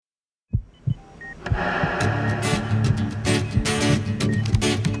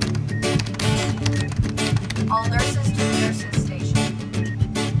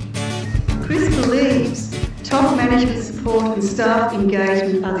Top management support and staff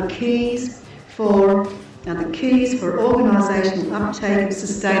engagement are the keys for organisational uptake of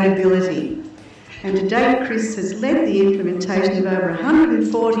sustainability. And to date, Chris has led the implementation of over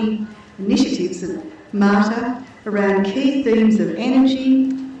 140 initiatives at MARTA around key themes of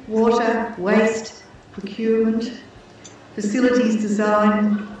energy, water, waste, procurement, facilities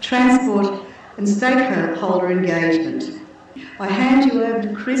design, transport and stakeholder engagement. I hand you over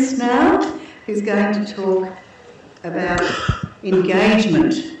to Chris now, who's going to talk about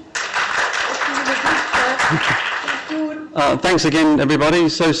engagement. Thanks again, everybody.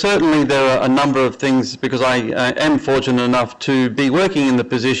 So certainly there are a number of things, because I am fortunate enough to be working in the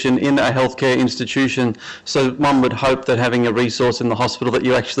position in a healthcare institution. So one would hope that having a resource in the hospital that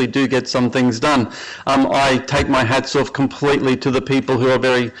you actually do get some things done. I take my hats off completely to the people who are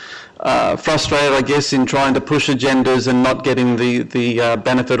very frustrated, I guess, in trying to push agendas and not getting the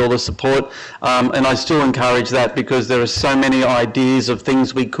benefit or the support. And I still encourage that, because there are so many ideas of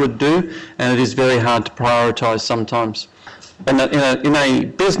things we could do, and it is very hard to prioritise sometimes. And in a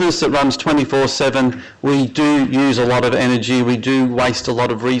business that runs 24/7, we do use a lot of energy, we do waste a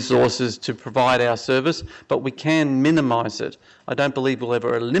lot of resources to provide our service, but we can minimise it. I don't believe we'll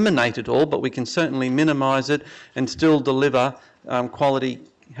ever eliminate it all, but we can certainly minimise it and still deliver quality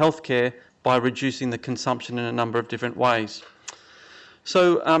healthcare by reducing the consumption in a number of different ways.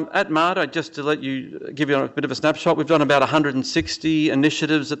 So at MARTA, just to give you a bit of a snapshot, we've done about 160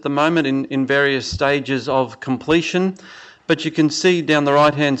 initiatives at the moment in various stages of completion. But you can see down the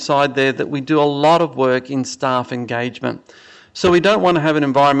right-hand side there that we do a lot of work in staff engagement. So we don't want to have an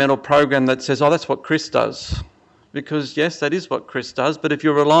environmental program that says, oh, that's what Chris does. Because yes, that is what Chris does, but if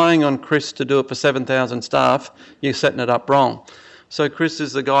you're relying on Chris to do it for 7,000 staff, you're setting it up wrong. So Chris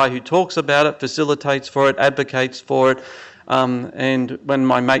is the guy who talks about it, facilitates for it, advocates for it, and when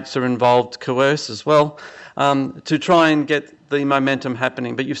my mates are involved, coerce as well, to try and get the momentum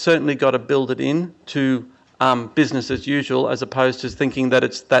happening. But you've certainly got to build it in to business as usual, as opposed to thinking that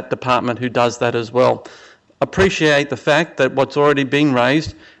it's that department who does that as well. Appreciate the fact that what's already been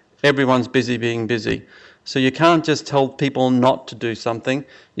raised, everyone's busy being busy. So you can't just tell people not to do something.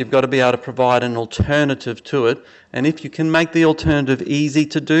 You've got to be able to provide an alternative to it. And if you can make the alternative easy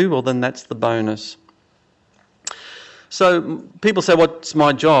to do, well, then that's the bonus. So people say, what's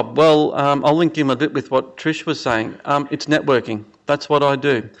my job? Well, I'll link in a bit with what Trish was saying. It's networking. That's what I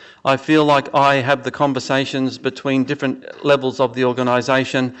do. I feel like I have the conversations between different levels of the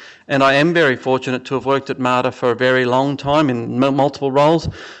organisation, and I am very fortunate to have worked at MARTA for a very long time in multiple roles.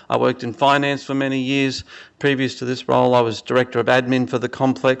 I worked in finance for many years. Previous to this role, I was Director of Admin for the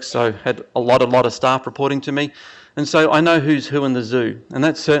complex, so had a lot of staff reporting to me. And so I know who's who in the zoo, and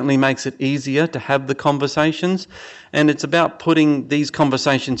that certainly makes it easier to have the conversations. And it's about putting these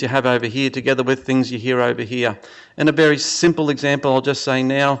conversations you have over here together with things you hear over here. And a very simple example I'll just say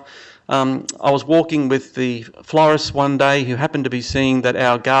now, I was walking with the florist one day who happened to be seeing that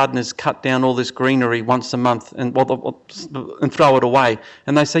our gardeners cut down all this greenery once a month and throw it away.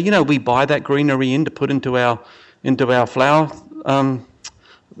 And they say, we buy that greenery in to put into our flower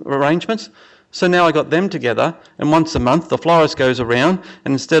arrangements. So now I got them together, and once a month the florist goes around,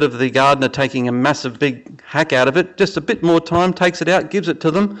 and instead of the gardener taking a massive big hack out of it, just a bit more time, takes it out, gives it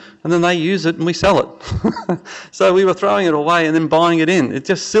to them, and then they use it and we sell it. So we were throwing it away and then buying it in. It's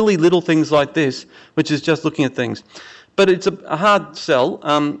just silly little things like this, which is just looking at things. But it's a hard sell.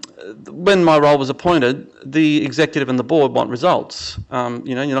 When my role was appointed, the executive and the board want results.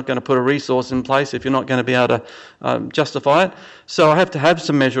 You're not going to put a resource in place if you're not going to be able to justify it. So I have to have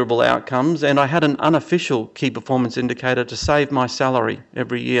some measurable outcomes, and I had an unofficial key performance indicator to save my salary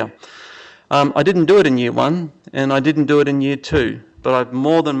every year. I didn't do it in year one, and I didn't do it in year two, but I've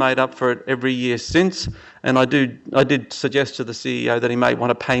more than made up for it every year since. And I did suggest to the CEO that he may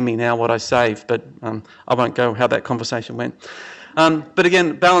want to pay me now what I saved, but I won't go how that conversation went. But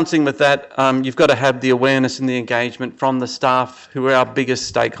again, balancing with that, you've got to have the awareness and the engagement from the staff who are our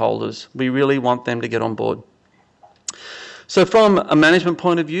biggest stakeholders. We really want them to get on board. So from a management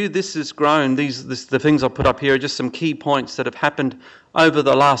point of view, this has grown. The things I put up here are just some key points that have happened over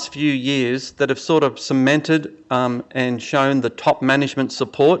the last few years that have sort of cemented and shown the top management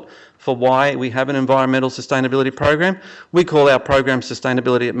support for why we have an environmental sustainability program. We call our program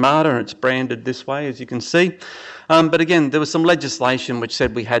Sustainability at MARTA, and it's branded this way, as you can see. But again, there was some legislation which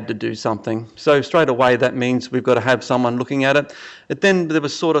said we had to do something. So straight away, that means we've got to have someone looking at it. Then there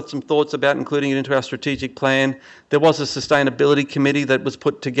was sort of some thoughts about including it into our strategic plan. There was a sustainability committee that was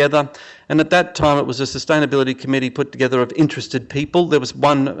put together. And at that time, it was a sustainability committee put together of interested people. There was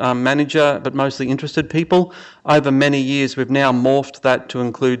one manager, but mostly interested people. Over many years, we've now morphed that to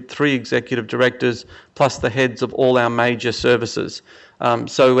include 3 3 executive directors plus the heads of all our major services.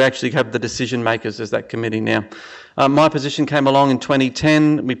 So we actually have the decision makers as that committee now. My position came along in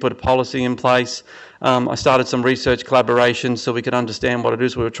 2010. We put a policy in place. I started some research collaboration so we could understand what it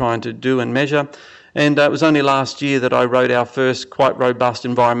is we were trying to do and measure. And it was only last year that I wrote our first quite robust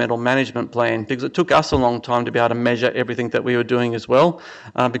environmental management plan, because it took us a long time to be able to measure everything that we were doing as well,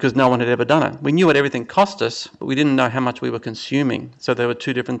 because no one had ever done it. We knew what everything cost us, but we didn't know how much we were consuming. So there were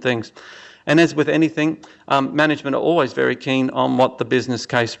two different things. And as with anything, management are always very keen on what the business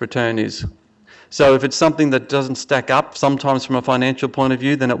case return is. So if it's something that doesn't stack up, sometimes from a financial point of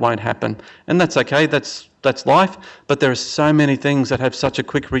view, then it won't happen. And that's okay, that's life, but there are so many things that have such a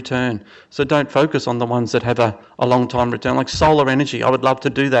quick return. So don't focus on the ones that have a long time return, like solar energy. I would love to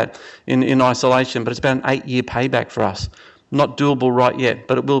do that in isolation, but it's about an 8-year payback for us. Not doable right yet,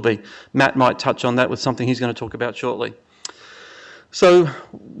 but it will be. Matt might touch on that with something he's going to talk about shortly. So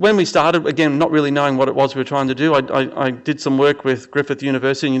when we started, again, not really knowing what it was we were trying to do, I did some work with Griffith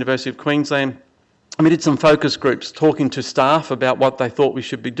University and University of Queensland. And we did some focus groups talking to staff about what they thought we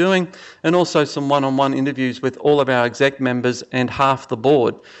should be doing, and also some one-on-one interviews with all of our exec members and half the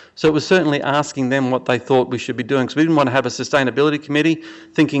board. So it was certainly asking them what they thought we should be doing. So we didn't want to have a sustainability committee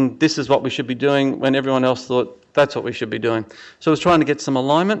thinking this is what we should be doing when everyone else thought that's what we should be doing. So I was trying to get some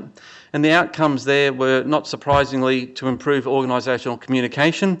alignment, and the outcomes there were, not surprisingly, to improve organisational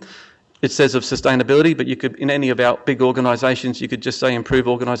communication. It says of sustainability, but you could, in any of our big organisations, you could just say improve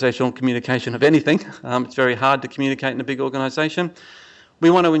organisational communication of anything. It's very hard to communicate in a big organisation.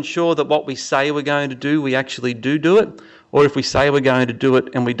 We want to ensure that what we say we're going to do, we actually do it. Or if we say we're going to do it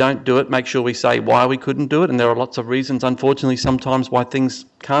and we don't do it, make sure we say why we couldn't do it. And there are lots of reasons, unfortunately, sometimes why things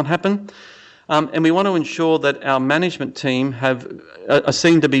can't happen. And we want to ensure that our management team are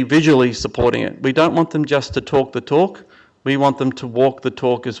seen to be visually supporting it. We don't want them just to talk the talk. We want them to walk the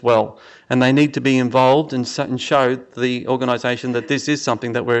talk as well. And they need to be involved and show the organisation that this is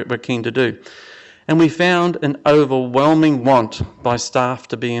something that we're keen to do. And we found an overwhelming want by staff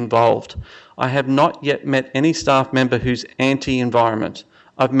to be involved. I have not yet met any staff member who's anti-environment.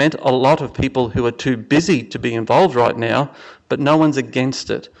 I've met a lot of people who are too busy to be involved right now, but no one's against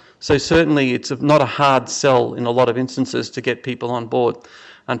it. So certainly it's not a hard sell in a lot of instances to get people on board.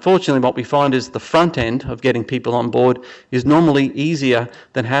 Unfortunately, what we find is the front end of getting people on board is normally easier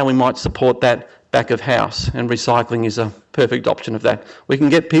than how we might support that back of house, and recycling is a perfect option of that. We can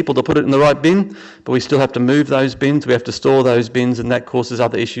get people to put it in the right bin, but we still have to move those bins, we have to store those bins, and that causes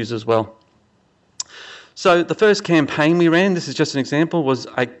other issues as well. So the first campaign we ran, this is just an example, was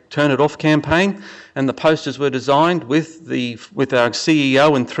a Turn It Off campaign, and the posters were designed with our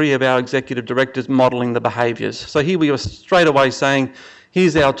CEO and 3 of our executive directors modelling the behaviours. So here we were straight away saying,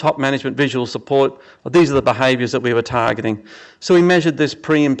 here's our top management visual support. These are the behaviours that we were targeting. So we measured this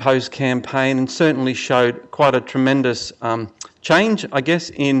pre and post campaign and certainly showed quite a tremendous change, I guess,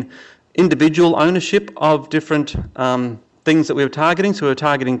 in individual ownership of different things that we were targeting. So we were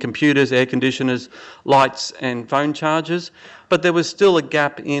targeting computers, air conditioners, lights and phone chargers. But there was still a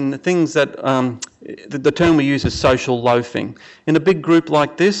gap in things that the term we use is social loafing. In a big group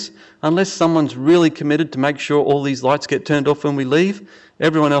like this, unless someone's really committed to make sure all these lights get turned off when we leave,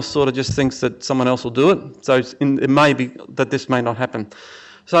 everyone else sort of just thinks that someone else will do it. So it may be that this may not happen.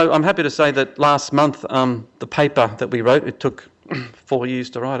 So I'm happy to say that last month, the paper that we wrote, it took 4 years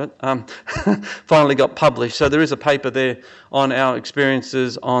to write it, finally got published. So there is a paper there on our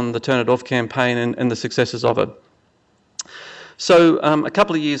experiences on the Turn It Off campaign and the successes of it. So a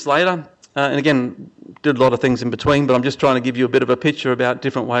couple of years later, and again, did a lot of things in between, but I'm just trying to give you a bit of a picture about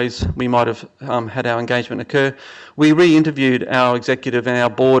different ways we might have had our engagement occur. We re-interviewed our executive and our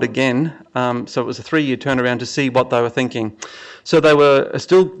board again, so it was a 3-year turnaround to see what they were thinking. So they were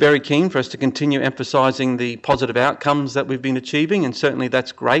still very keen for us to continue emphasising the positive outcomes that we've been achieving, and certainly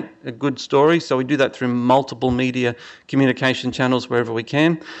that's great, a good story. So we do that through multiple media communication channels wherever we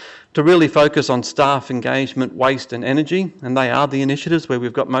can, to really focus on staff engagement, waste and energy, and they are the initiatives where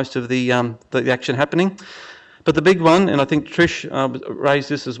we've got most of the action happening. But the big one, and I think Trish raised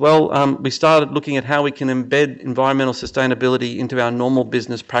this as well, we started looking at how we can embed environmental sustainability into our normal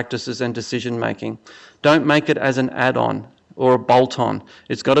business practices and decision making. Don't make it as an add-on or a bolt-on.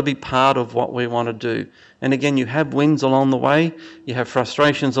 It's got to be part of what we want to do. And again, you have wins along the way, you have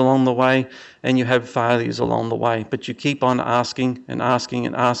frustrations along the way, and you have failures along the way. But you keep on asking and asking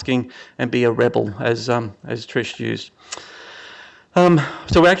and asking, and be a rebel, as Trish used.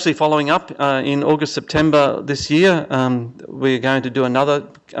 So we're actually following up in August, September this year. We're going to do another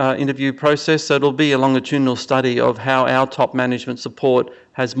interview process. So it'll be a longitudinal study of how our top management support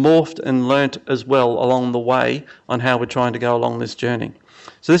has morphed and learnt as well along the way on how we're trying to go along this journey.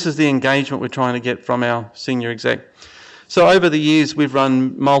 So this is the engagement we're trying to get from our senior exec. So over the years, we've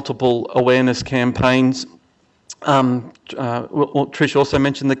run multiple awareness campaigns. Trish also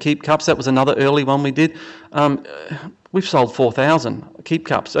mentioned the Keep Cups. That was another early one we did. We've sold 4,000 Keep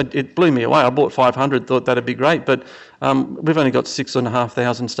Cups. It blew me away. I bought 500, thought that'd be great, but we've only got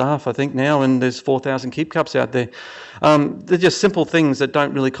 6,500 staff, I think, now, and there's 4,000 Keep Cups out there. They're just simple things that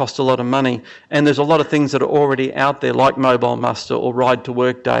don't really cost a lot of money, and there's a lot of things that are already out there, like mobile muster or ride to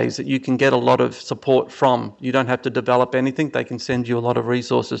work days, that you can get a lot of support from. You don't have to develop anything. They can send you a lot of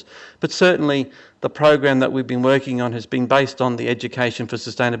resources. But certainly the program that we've been working on has been based on the Education for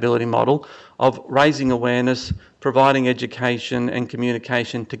Sustainability model of raising awareness, providing education and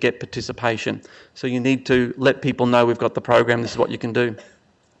communication to get participation. So you need to let people know we've got the program, this is what you can do.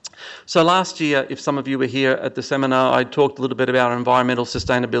 So last year, if some of you were here at the seminar, I talked a little bit about our Environmental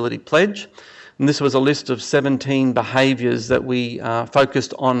Sustainability Pledge. And this was a list of 17 behaviours that we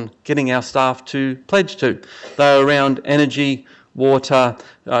focused on getting our staff to pledge to. They were around energy, water,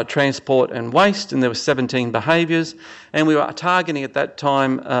 transport and waste, and there were 17 behaviours, and we were targeting at that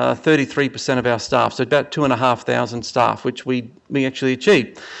time 33% of our staff, so about 2,500 staff, which we actually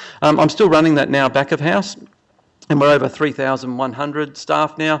achieved. I'm still running that now back of house, and we're over 3,100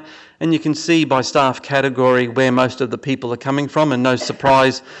 staff now, and you can see by staff category where most of the people are coming from, and no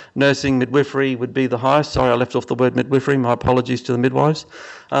surprise, nursing, midwifery would be the highest. Sorry, I left off the word midwifery, my apologies to the midwives.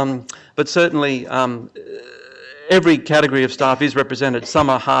 But certainly every category of staff is represented. Some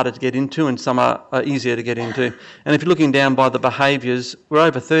are harder to get into and some are easier to get into. And if you're looking down by the behaviours, we're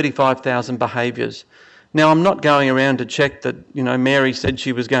over 35,000 behaviours. Now, I'm not going around to check that, Mary said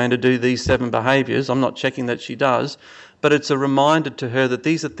she was going to do these 7 behaviours. I'm not checking that she does. But it's a reminder to her that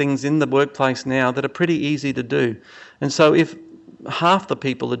these are things in the workplace now that are pretty easy to do. And so if half the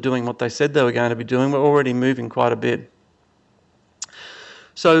people are doing what they said they were going to be doing, we're already moving quite a bit.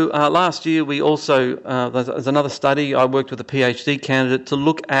 So last year we also, there's another study, I worked with a PhD candidate to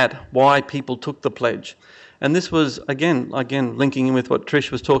look at why people took the pledge. And this was, again linking in with what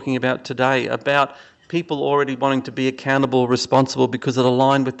Trish was talking about today, about people already wanting to be accountable, responsible, because it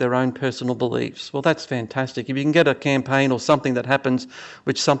aligned with their own personal beliefs. Well, that's fantastic. If you can get a campaign or something that happens,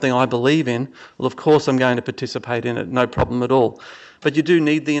 which is something I believe in, well, of course I'm going to participate in it, no problem at all. But you do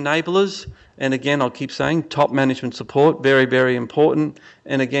need the enablers, and again, I'll keep saying, top management support, very, very important.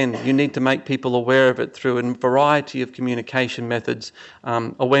 And again, you need to make people aware of it through a variety of communication methods,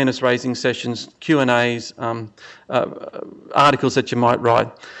 awareness raising sessions, Q&As, articles that you might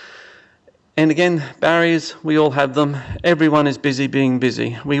write. And again, barriers, we all have them. Everyone is busy being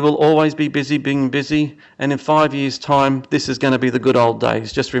busy. We will always be busy being busy. And in 5 years' time, this is going to be the good old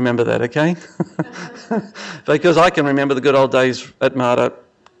days. Just remember that, okay? Because I can remember the good old days at MARTA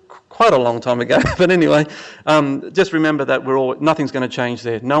quite a long time ago. But anyway, just remember that nothing's going to change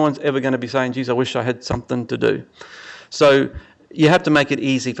there. No one's ever going to be saying, geez, I wish I had something to do. So you have to make it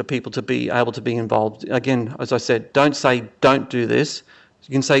easy for people to be able to be involved. Again, as I said, don't say, don't do this.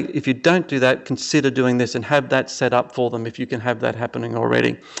 You can say, if you don't do that, consider doing this and have that set up for them if you can have that happening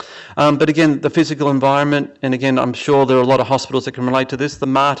already. But again, the physical environment, and again, I'm sure there are a lot of hospitals that can relate to this. The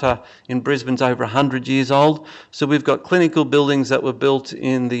MARTA in Brisbane's over 100 years old. So we've got clinical buildings that were built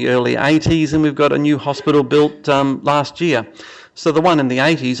in the early 80s, and we've got a new hospital built last year. So the one in the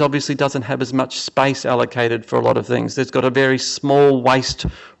 80s obviously doesn't have as much space allocated for a lot of things. There's got a very small waste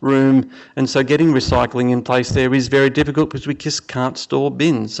room, and so getting recycling in place there is very difficult because we just can't store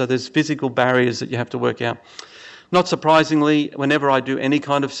bins. So there's physical barriers that you have to work out. Not surprisingly, whenever I do any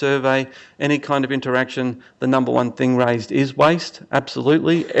kind of survey, any kind of interaction, the number one thing raised is waste.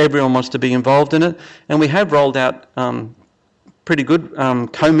 Absolutely. Everyone wants to be involved in it. And we have rolled out pretty good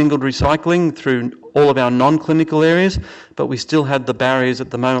commingled recycling through all of our non-clinical areas, but we still have the barriers at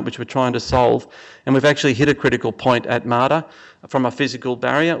the moment which we're trying to solve. And we've actually hit a critical point at MARTA from a physical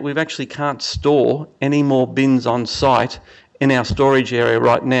barrier. We actually can't store any more bins on site in our storage area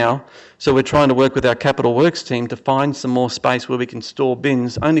right now. So we're trying to work with our capital works team to find some more space where we can store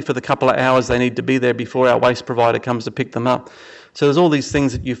bins, only for the couple of hours they need to be there before our waste provider comes to pick them up. So there's all these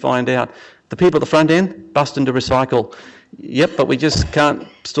things that you find out. The people at the front end, busting to recycle. Yep, but we just can't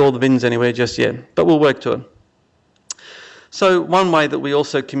store the bins anywhere just yet. But we'll work to it. So one way that we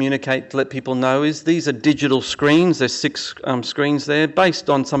also communicate to let people know is these are digital screens. There's 6 screens there based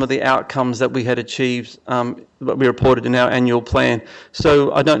on some of the outcomes that we had achieved, that we reported in our annual plan.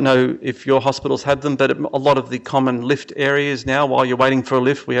 So I don't know if your hospitals have them, but a lot of the common lift areas now, while you're waiting for a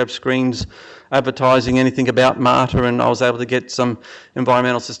lift, we have screens advertising anything about MARTA, and I was able to get some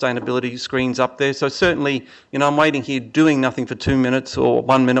environmental sustainability screens up there. So certainly, I'm waiting here doing nothing for 2 minutes or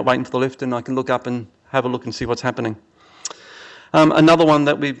 1 minute waiting for the lift, and I can look up and have a look and see what's happening. Another one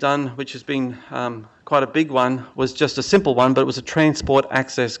that we've done, which has been quite a big one, was just a simple one, but it was a transport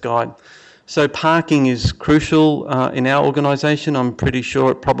access guide. So parking is crucial in our organisation. I'm pretty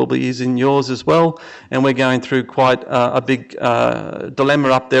sure it probably is in yours as well. And we're going through quite a big dilemma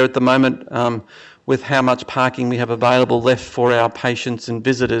up there at the moment with how much parking we have available left for our patients and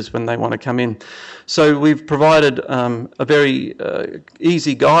visitors when they want to come in. So we've provided a very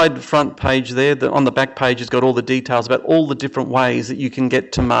easy guide, front page there. On the back page has got all the details about all the different ways that you can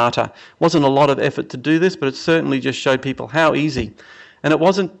get to Mater. Wasn't a lot of effort to do this, but it certainly just showed people how easy. And it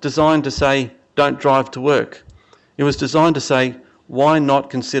wasn't designed to say, don't drive to work. It was designed to say, why not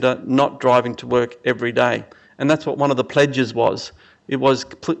consider not driving to work every day? And that's what one of the pledges was. It was,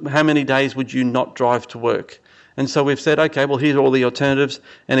 how many days would you not drive to work? And so we've said, okay, well, here's all the alternatives.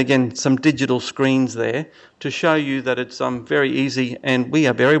 And again, some digital screens there to show you that it's very easy, and we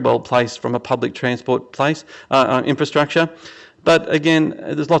are very well placed from a public transport infrastructure. But again,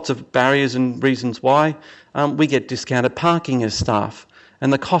 there's lots of barriers and reasons why. We get discounted parking as staff.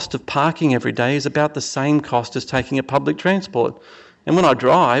 And the cost of parking every day is about the same cost as taking a public transport. And when I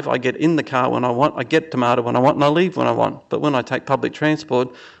drive, I get in the car when I want, I get to Mater when I want, and I leave when I want. But when I take public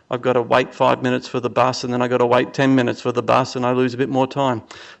transport, I've got to wait 5 minutes for the bus, and then I've got to wait 10 minutes for the bus, and I lose a bit more time.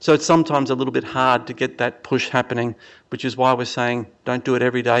 So it's sometimes a little bit hard to get that push happening, which is why we're saying don't do it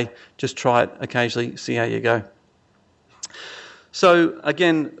every day, just try it occasionally, see how you go. So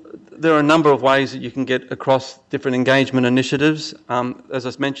again, there are a number of ways that you can get across different engagement initiatives. As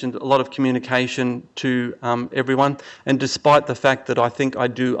I mentioned, a lot of communication to everyone. And despite the fact that I think I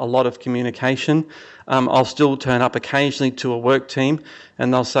do a lot of communication, I'll still turn up occasionally to a work team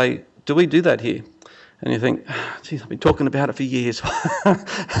and they'll say, do we do that here? And you think, geez, I've been talking about it for years.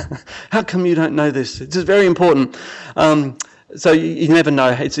 How come you don't know this? It's very important. So you never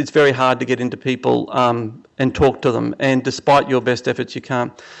know. It's very hard to get into people and talk to them. And despite your best efforts, you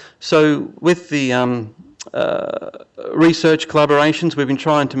can't. So with the research collaborations, we've been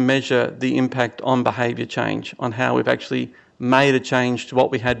trying to measure the impact on behaviour change, on how we've actually made a change to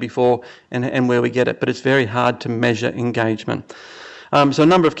what we had before and where we get it. But it's very hard to measure engagement. So a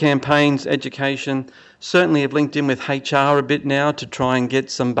number of campaigns, education. Certainly have linked in with HR a bit now to try and get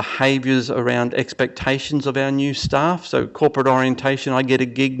some behaviours around expectations of our new staff. So corporate orientation, I get a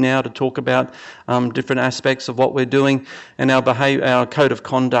gig now to talk about different aspects of what we're doing. And our code of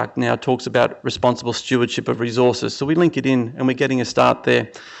conduct now talks about responsible stewardship of resources. So we link it in and we're getting a start there.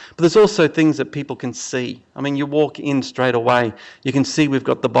 But there's also things that people can see. I mean, you walk in straight away, you can see we've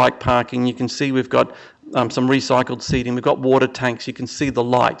got the bike parking, you can see we've got some recycled seating, we've got water tanks, you can see the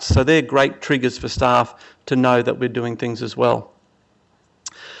lights. So they're great triggers for staff to know that we're doing things as well.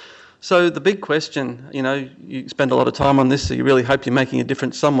 So the big question, you spend a lot of time on this, so you really hope you're making a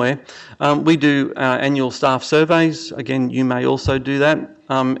difference somewhere. We do annual staff surveys. Again, you may also do that.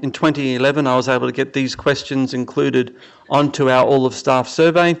 In 2011, I was able to get these questions included onto our all of staff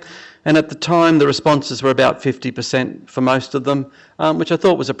survey. And at the time, the responses were about 50% for most of them, which I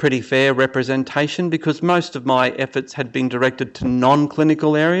thought was a pretty fair representation because most of my efforts had been directed to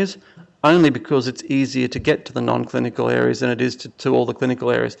non-clinical areas, only because it's easier to get to the non-clinical areas than it is to all the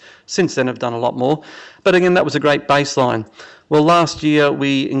clinical areas. Since then, I've done a lot more. But again, that was a great baseline. Well, last year,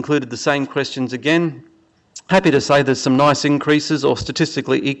 we included the same questions again. Happy to say there's some nice increases or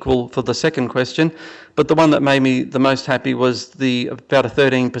statistically equal for the second question, but the one that made me the most happy was about a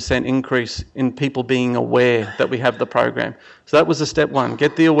 13% increase in people being aware that we have the program. So that was the step one,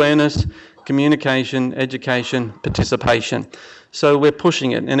 get the awareness, communication, education, participation. So we're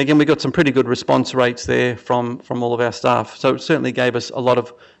pushing it. And again, we got some pretty good response rates there from all of our staff. So it certainly gave us a lot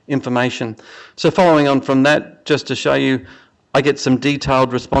of information. So following on from that, just to show you, I get some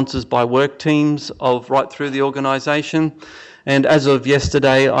detailed responses by work teams of right through the organisation. And as of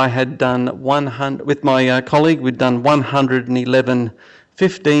yesterday, I had done 100, with my colleague, we'd done 111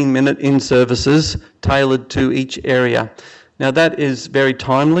 15-minute in-services tailored to each area. Now that is very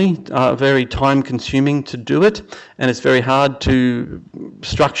timely, very time-consuming to do it, and it's very hard to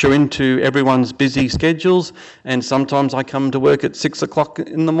structure into everyone's busy schedules. And sometimes I come to work at 6 o'clock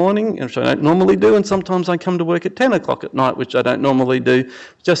in the morning, which I don't normally do, and sometimes I come to work at 10 o'clock at night, which I don't normally do,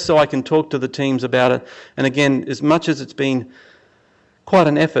 just so I can talk to the teams about it. And again, as much as it's been quite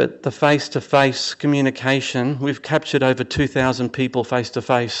an effort, the face-to-face communication, we've captured over 2,000 people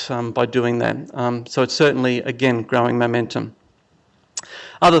face-to-face by doing that. So it's certainly, again, growing momentum.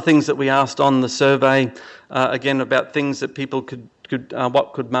 Other things that we asked on the survey, again, about things that people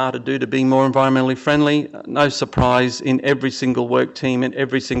what could Mater do to be more environmentally friendly? No surprise, in every single work team, in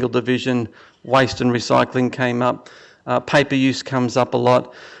every single division, waste and recycling came up. Paper use comes up a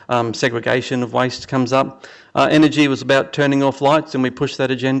lot. Segregation of waste comes up. Energy was about turning off lights, and we push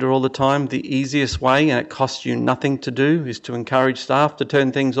that agenda all the time. The easiest way, and it costs you nothing to do, is to encourage staff to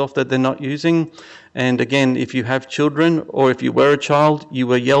turn things off that they're not using. And again, if you have children, or if you were a child, you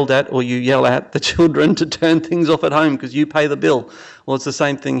were yelled at, or you yell at the children to turn things off at home because you pay the bill. Well, it's the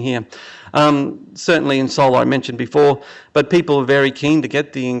same thing here. Certainly in solar, I mentioned before, but people are very keen to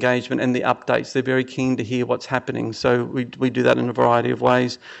get the engagement and the updates. They're very keen to hear what's happening. So we do that in a variety of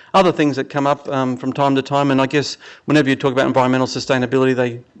ways. Other things that come up from time to time, and I guess whenever you talk about environmental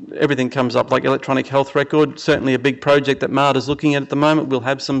sustainability, everything comes up, like electronic health record, certainly a big project that MARTA's looking at the moment. We'll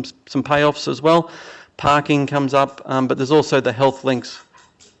have some payoffs as well. Parking comes up, but there's also the health links.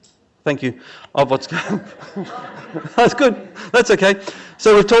 Thank you. Of what's going. That's good. That's okay.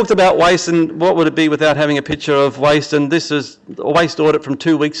 So we've talked about waste and what would it be without having a picture of waste, and this is a waste audit from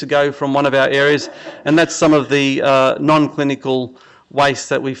 2 weeks ago from one of our areas, and that's some of the non-clinical waste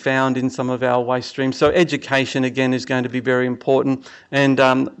that we found in some of our waste streams. So education again is going to be very important, and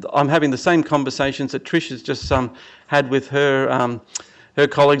I'm having the same conversations that Trish has just had with her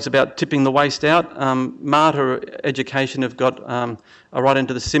colleagues about tipping the waste out. MARTA Education have got right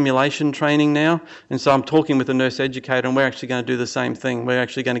into the simulation training now, and so I'm talking with a nurse educator, and we're actually going to do the same thing. We're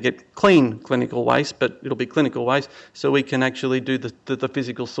actually going to get clean clinical waste, but it'll be clinical waste, so we can actually do the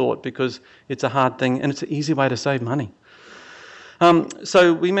physical sort, because it's a hard thing and it's an easy way to save money.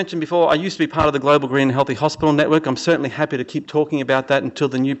 So we mentioned before, I used to be part of the Global Green and Healthy Hospital Network. I'm certainly happy to keep talking about that until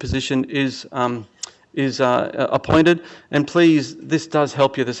the new position is appointed, and please, this does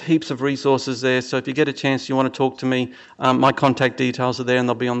help you. There's heaps of resources there, so if you get a chance, you want to talk to me, my contact details are there and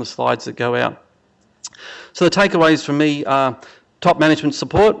they'll be on the slides that go out. So the takeaways from me are top management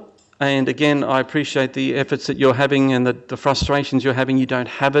support, and again, I appreciate the efforts that you're having and the frustrations you're having. You don't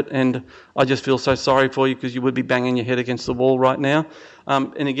have it, and I just feel so sorry for you, because you would be banging your head against the wall right now.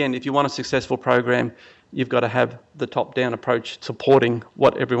 And again, if you want a successful program, you've got to have the top-down approach supporting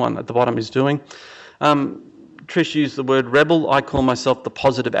what everyone at the bottom is doing. Trish used the word rebel. I call myself the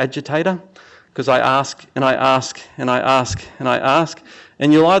positive agitator, because I ask and I ask and I ask and I ask,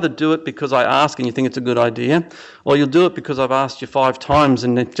 and you'll either do it because I ask and you think it's a good idea, or you'll do it because I've asked you 5 times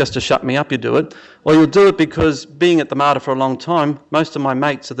and just to shut me up you do it, or you'll do it because, being at the MARTA for a long time, most of my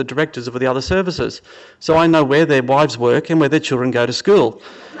mates are the directors of the other services, so I know where their wives work and where their children go to school.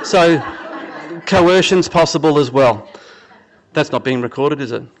 So coercion's possible as well. That's not being recorded,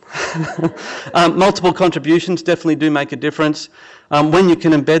 is it? Multiple contributions definitely do make a difference. When you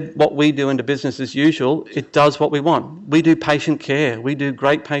can embed what we do into business as usual, it does what we want. We do patient care. We do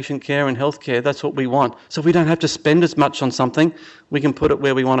great patient care and healthcare. That's what we want. So we don't have to spend as much on something. We can put it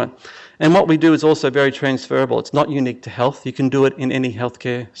where we want it. And what we do is also very transferable. It's not unique to health. You can do it in any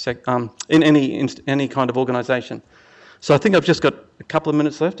healthcare in any kind of organisation. So I think I've just got a couple of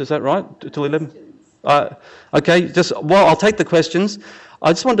minutes left. Is that right? Till 11? Okay, I'll take the questions.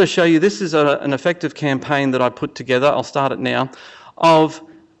 I just wanted to show you, this is an effective campaign that I put together, I'll start it now, of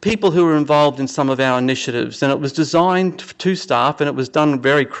people who were involved in some of our initiatives, and it was designed to staff, and it was done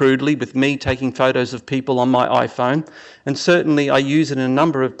very crudely with me taking photos of people on my iPhone, and certainly I use it in a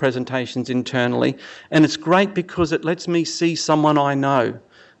number of presentations internally, and it's great because it lets me see someone I know.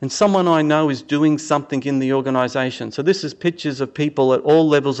 And someone I know is doing something in the organisation. So this is pictures of people at all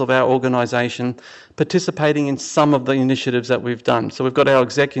levels of our organisation participating in some of the initiatives that we've done. So we've got our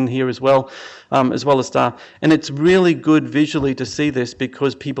exec in here as well as staff. And it's really good visually to see this,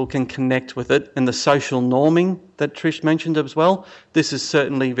 because people can connect with it, and the social norming that Trish mentioned as well, this is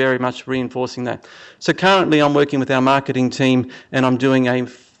certainly very much reinforcing that. So currently I'm working with our marketing team, and I'm doing a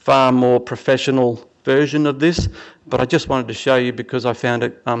far more professional version of this, but I just wanted to show you because I found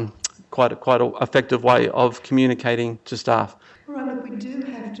it quite an effective way of communicating to staff. All right, look, we do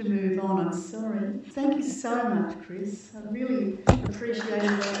have to move on. I'm sorry. Thank you so much, Chris. I really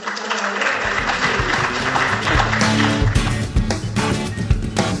appreciated that.